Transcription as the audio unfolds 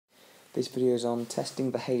This video is on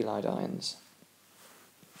testing the halide ions.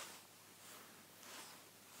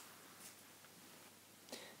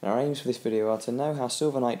 Now, our aims for this video are to know how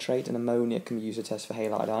silver nitrate and ammonia can be used to test for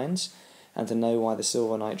halide ions, and to know why the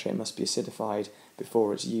silver nitrate must be acidified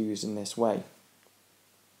before it's used in this way.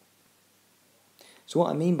 So what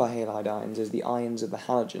I mean by halide ions is the ions of the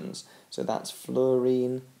halogens, so that's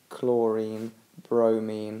fluorine, chlorine,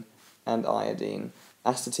 bromine and iodine.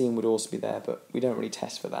 Astatine would also be there, but we don't really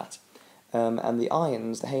test for that. And the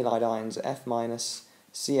ions, the halide ions, are F-, Cl-,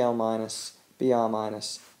 Br-,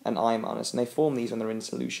 and I-, and they form these when they're in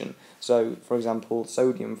solution. So, for example,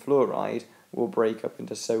 sodium fluoride will break up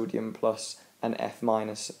into sodium plus and F-,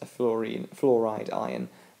 a fluoride ion,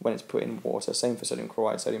 when it's put in water. Same for sodium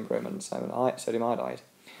chloride, sodium bromide, and sodium iodide.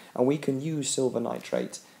 And we can use silver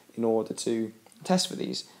nitrate in order to test for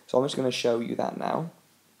these. So I'm just going to show you that now.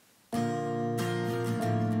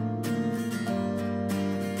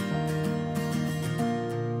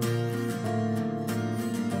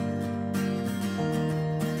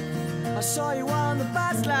 I saw you on the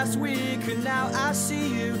bus last week, and now I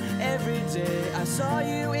see you every day. I saw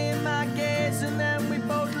you in my gaze, and then we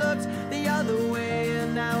both looked the other way.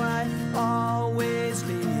 And now I always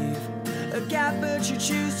leave a gap, but you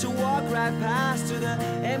choose to walk right past to the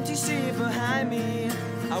empty seat behind me.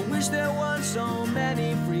 I wish there weren't so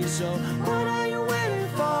many free, so what are you waiting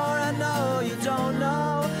for? I know you don't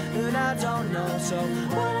know, and I don't know, so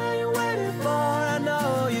what are you waiting for? I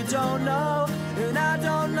know you don't know, and I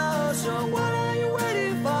don't know, so what are you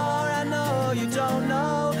waiting for? I know you don't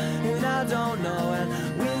know, and I don't know, and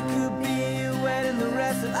we could be waiting the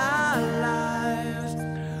rest of our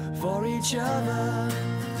lives for each other.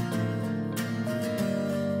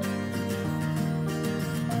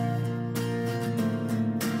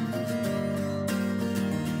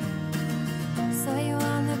 Saw you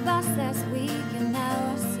on the bus last week, and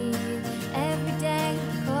now I see you every day.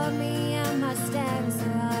 You called me on my stand, so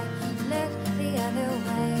I look the other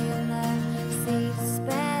way, and the seat's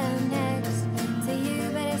spare next to you,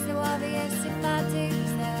 but it's so obvious if I do,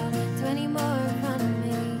 'cause there are 20 more in front of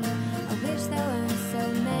me. I wish there weren't so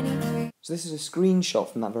many free. So this is a screenshot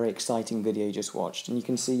from that very exciting video you just watched, and you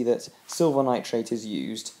can see that silver nitrate is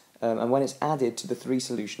used, and when it's added to the three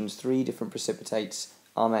solutions, three different precipitates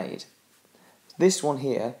are made. This one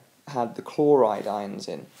here had the chloride ions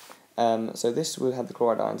in. So this would have the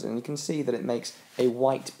chloride ions in, and you can see that it makes a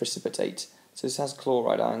white precipitate. So this has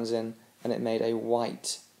chloride ions in, and it made a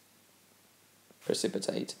white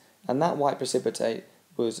precipitate. And that white precipitate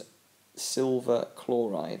was silver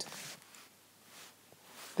chloride.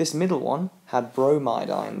 This middle one had bromide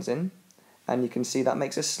ions in, and you can see that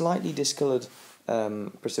makes a slightly discoloured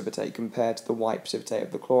precipitate compared to the white precipitate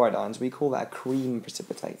of the chloride ions. We call that a cream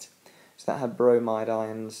precipitate. So that had bromide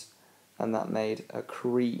ions, and that made a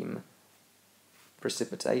cream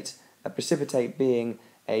precipitate. A precipitate being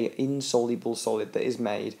an insoluble solid that is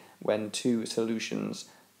made when two solutions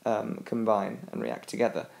combine and react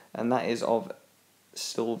together. And that is of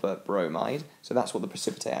silver bromide, so that's what the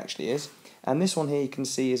precipitate actually is. And this one here you can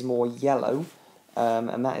see is more yellow,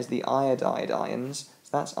 and that is the iodide ions. So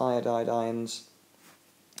that's iodide ions,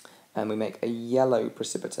 and we make a yellow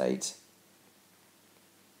precipitate.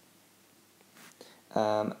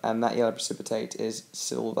 And that yellow precipitate is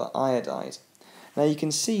silver iodide. Now you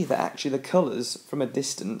can see that actually the colours from a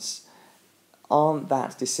distance aren't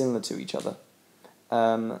that dissimilar to each other.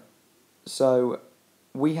 So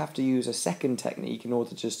we have to use a second technique in order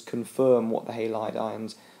to just confirm what the halide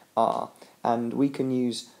ions are. And we can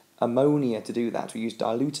use ammonia to do that. We use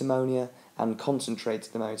dilute ammonia and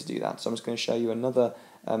concentrated ammonia to do that. So I'm just going to show you another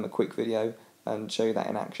a quick video and show you that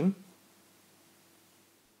in action.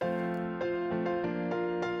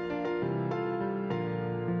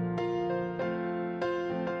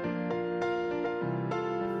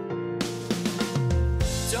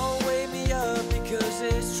 Don't wake me up, because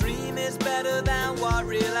this dream is better than what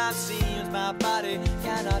real life seems. My body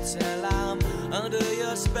cannot tell I'm under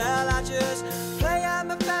your spell. I just play out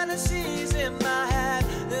my fantasies in my head,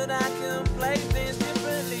 and I can play things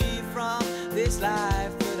differently from this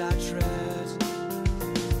life that I tread.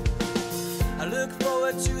 I look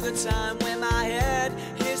forward to the time when my head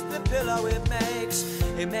hits the pillow. It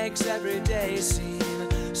makes every day seem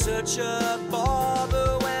such a bore,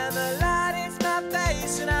 but when the light hits my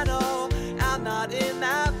face and I know I'm not in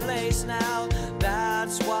that place now,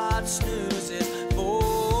 that's what snooze is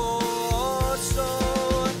for. So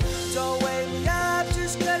don't wake me up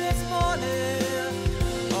just 'cause it's morning.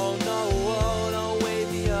 Oh no, don't wake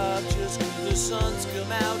me up just 'cause the sun's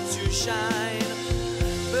come out to shine.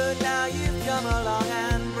 But now you've come along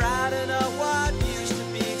and brighten up what used to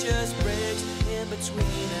be just bricks in between.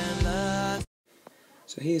 between and the...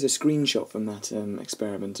 So here's a screenshot from that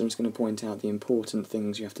experiment. I'm just going to point out the important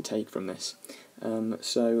things you have to take from this.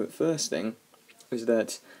 So first thing is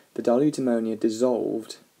that the dilute ammonia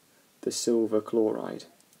dissolved the silver chloride.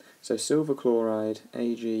 So silver chloride,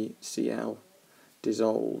 AgCl,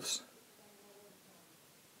 dissolves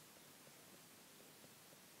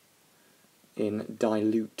in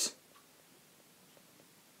dilute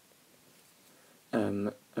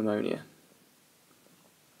ammonia.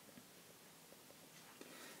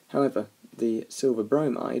 However, the silver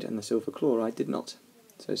bromide and the silver chloride did not.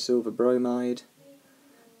 So silver bromide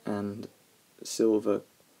and silver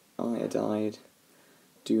iodide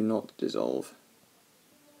do not dissolve,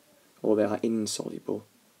 or they are insoluble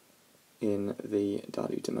in the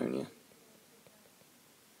dilute ammonia.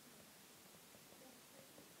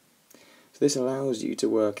 So this allows you to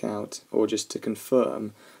work out, or just to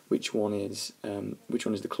confirm, which one is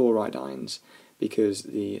the chloride ions, because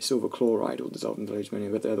the silver chloride will dissolve in dilute ammonia,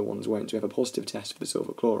 but the other ones won't. So we have a positive test for the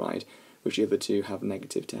silver chloride, which the other two have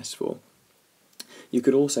negative tests for. You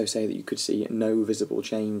could also say that you could see no visible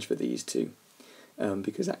change for these two,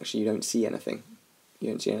 because actually you don't see anything. You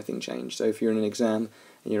don't see anything change. So if you're in an exam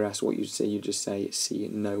and you're asked what you'd say, you just say, see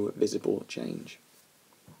no visible change.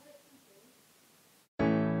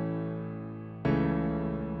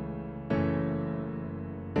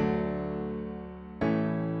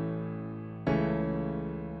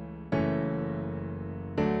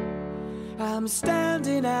 I'm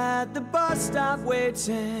standing at the bus stop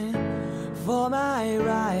waiting for my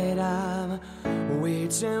ride. I'm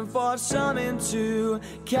waiting for something to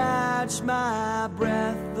catch my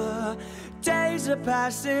breath. The days are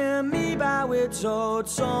passing me by with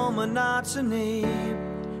total monotony,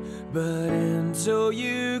 but until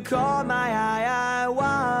you caught my eye, I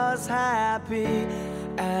was happy.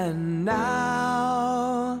 And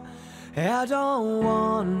now I don't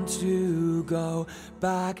want to go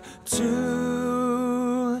back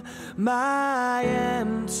to my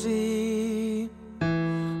empty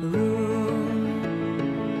room.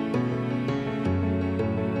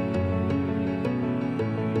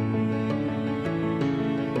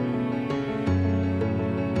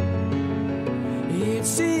 It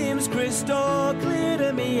seems crystal clear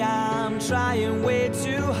to me I'm trying way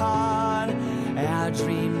too hard. I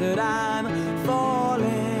dream that I'm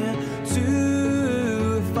falling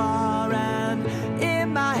too far, and in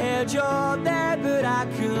my head you're there, but I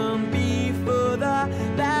couldn't be further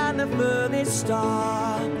than the furthest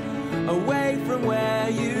star away from where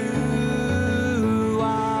you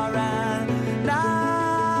are. And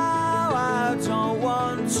now I don't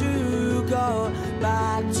want to go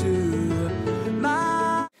back to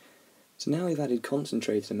my... So now we've added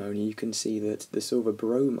concentrated ammonia, you can see that the silver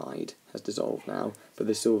bromide has dissolved now, but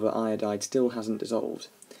the silver iodide still hasn't dissolved.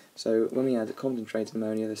 So when we add concentrated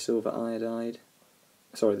ammonia, the silver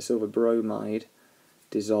bromide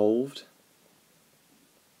dissolved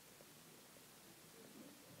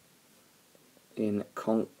in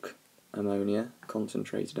ammonia,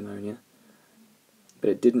 concentrated ammonia, but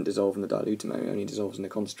it didn't dissolve in the dilute ammonia, it only dissolves in the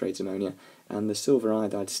concentrated ammonia, and the silver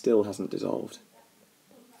iodide still hasn't dissolved.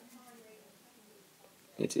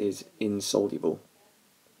 It is insoluble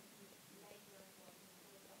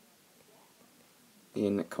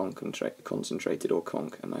in concentrated or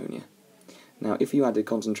conc ammonia. Now, if you added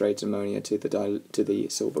concentrated ammonia to the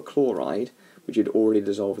silver chloride, which had already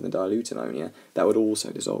dissolved in the dilute ammonia, that would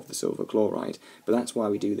also dissolve the silver chloride. But that's why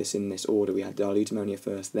we do this in this order. We add dilute ammonia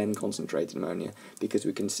first, then concentrated ammonia, because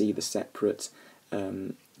we can see the separate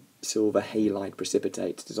silver halide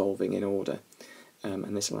precipitates dissolving in order.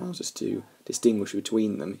 And this allows us to distinguish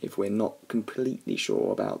between them if we're not completely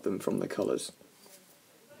sure about them from the colours.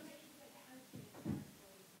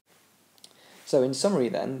 So in summary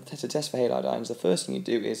then, to test for halide ions, the first thing you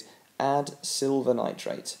do is add silver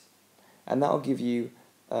nitrate. And that will give you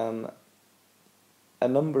a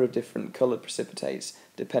number of different coloured precipitates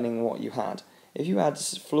depending on what you had. If you add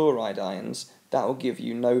fluoride ions, that will give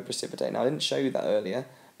you no precipitate. Now I didn't show you that earlier,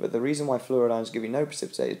 but the reason why fluoride ions give you no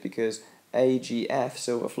precipitate is because AgF,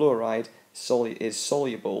 silver fluoride, is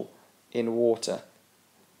soluble in water,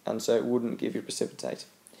 and so it wouldn't give you precipitate.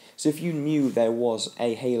 So if you knew there was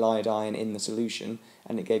a halide ion in the solution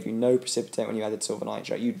and it gave you no precipitate when you added silver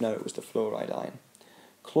nitrate, you'd know it was the fluoride ion.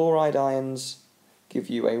 Chloride ions give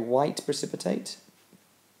you a white precipitate.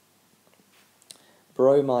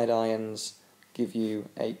 Bromide ions give you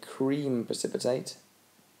a cream precipitate.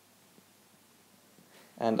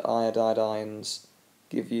 And iodide ions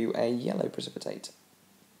give you a yellow precipitate.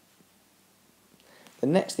 The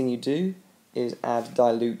next thing you do is add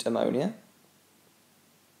dilute ammonia.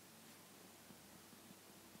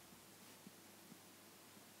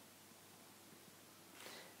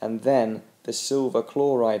 and then the silver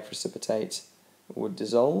chloride precipitate would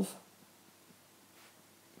dissolve,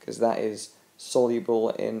 because that is soluble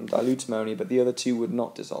in dilute ammonia, but the other two would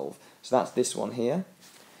not dissolve. So that's this one here.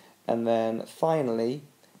 And then finally,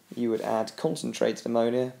 you would add concentrated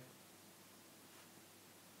ammonia,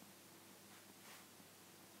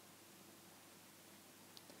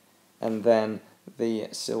 and then the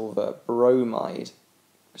silver bromide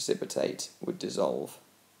precipitate would dissolve.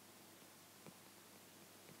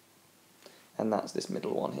 And that's this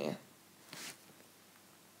middle one here.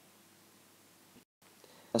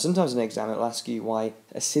 Now sometimes in an exam it will ask you why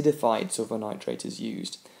acidified silver nitrate is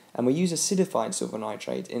used. And we use acidified silver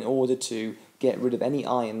nitrate in order to get rid of any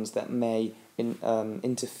ions that may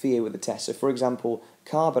interfere with the test. So for example,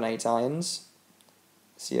 carbonate ions,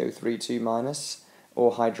 CO3 2-,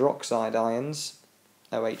 or hydroxide ions,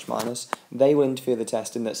 OH-, they will interfere with the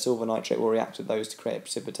test in that silver nitrate will react with those to create a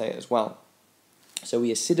precipitate as well. So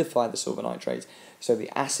we acidify the silver nitrate, so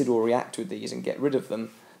the acid will react with these and get rid of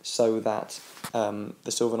them, so that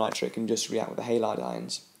the silver nitrate can just react with the halide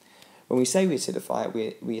ions. When we say we acidify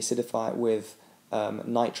it, we acidify it with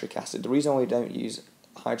nitric acid. The reason why we don't use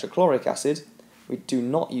hydrochloric acid, we do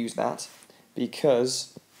not use that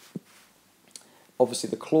because obviously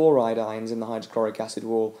the chloride ions in the hydrochloric acid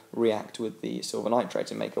will react with the silver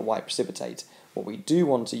nitrate and make a white precipitate. What we do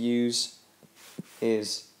want to use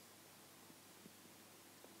is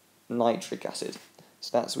nitric acid.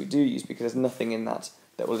 So that's what we do use, because there's nothing in that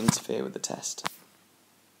that will interfere with the test.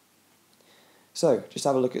 So, just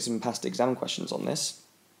have a look at some past exam questions on this.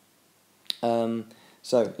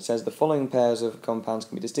 So, it says the following pairs of compounds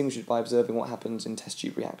can be distinguished by observing what happens in test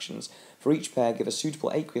tube reactions. For each pair, give a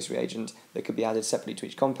suitable aqueous reagent that could be added separately to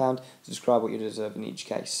each compound to describe what you'd observe in each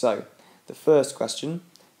case. So, the first question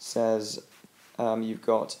says you've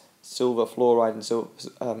got silver fluoride and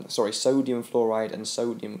sodium fluoride and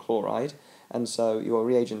sodium chloride, and so your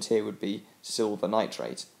reagent here would be silver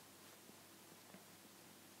nitrate.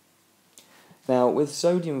 Now, with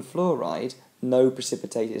sodium fluoride, no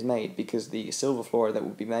precipitate is made because the silver fluoride that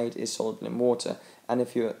would be made is soluble in water,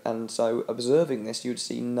 and so observing this, you'd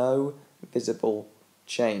see no visible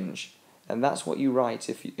change, and that's what you write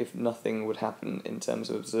if nothing would happen in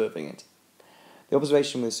terms of observing it. The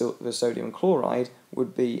observation with sodium chloride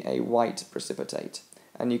would be a white precipitate,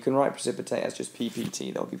 and you can write precipitate as just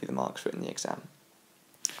PPT. They'll give you the marks for it in the exam.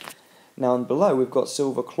 Now, and below we've got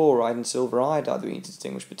silver chloride and silver iodide that we need to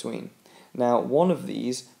distinguish between. Now, one of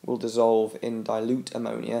these will dissolve in dilute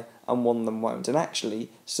ammonia and one of them won't. And actually,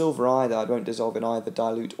 silver iodide won't dissolve in either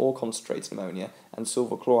dilute or concentrated ammonia, and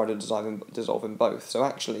silver chloride will dissolve in both. So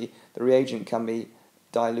actually, the reagent can be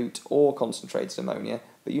dilute or concentrated ammonia,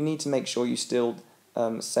 but you need to make sure you still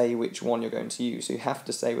say which one you're going to use. So you have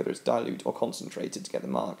to say whether it's dilute or concentrated to get the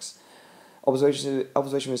marks.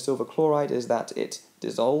 Observation with silver chloride is that it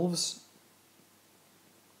dissolves,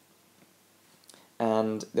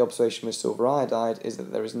 and the observation with silver iodide is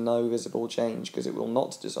that there is no visible change because it will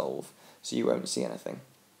not dissolve, so you won't see anything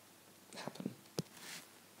happen.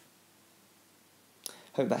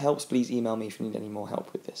 Hope that helps. Please email me if you need any more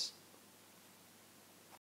help with this.